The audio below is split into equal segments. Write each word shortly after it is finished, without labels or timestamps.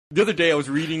The other day I was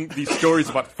reading these stories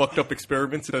about fucked up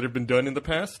experiments that have been done in the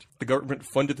past. The government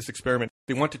funded this experiment.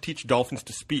 They want to teach dolphins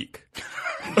to speak.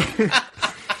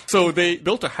 So they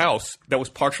built a house that was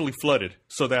partially flooded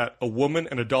so that a woman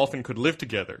and a dolphin could live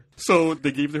together. So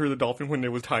they gave her the dolphin when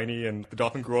it was tiny, and the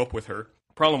dolphin grew up with her.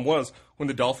 Problem was, when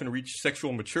the dolphin reached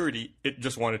sexual maturity, it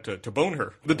just wanted to bone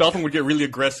her. The dolphin would get really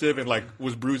aggressive and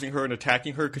was bruising her and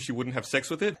attacking her because she wouldn't have sex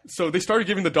with it. So they started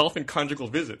giving the dolphin conjugal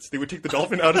visits. They would take the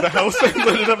dolphin out of the house and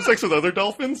let it have sex with other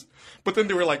dolphins. But then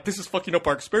they were like, this is fucking up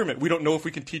our experiment. We don't know if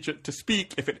we can teach it to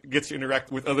speak if it gets to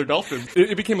interact with other dolphins.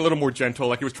 It became a little more gentle.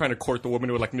 Like, it was trying to court the woman.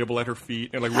 It would nibble at her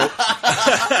feet and roll.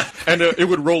 And it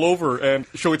would roll over and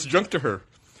show its junk to her.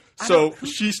 So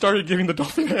she started giving the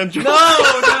dolphin hand jobs.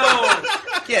 No!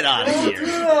 Get out of here.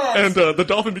 And the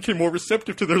dolphin became more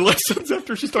receptive to their lessons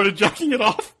after she started jacking it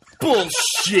off.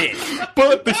 Bullshit.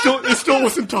 But it still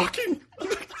wasn't talking.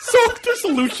 So their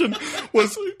solution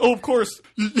was, of course,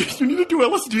 you need to do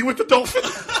LSD with the dolphin.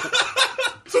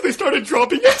 So they started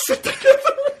dropping acid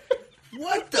together.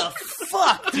 What the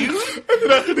fuck, dude? And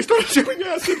then after they started doing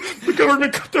acid, the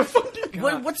government cut their funding.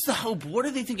 What's the hope? What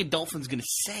do they think a dolphin's going to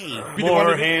say?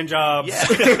 More hand jobs.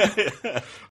 Yeah.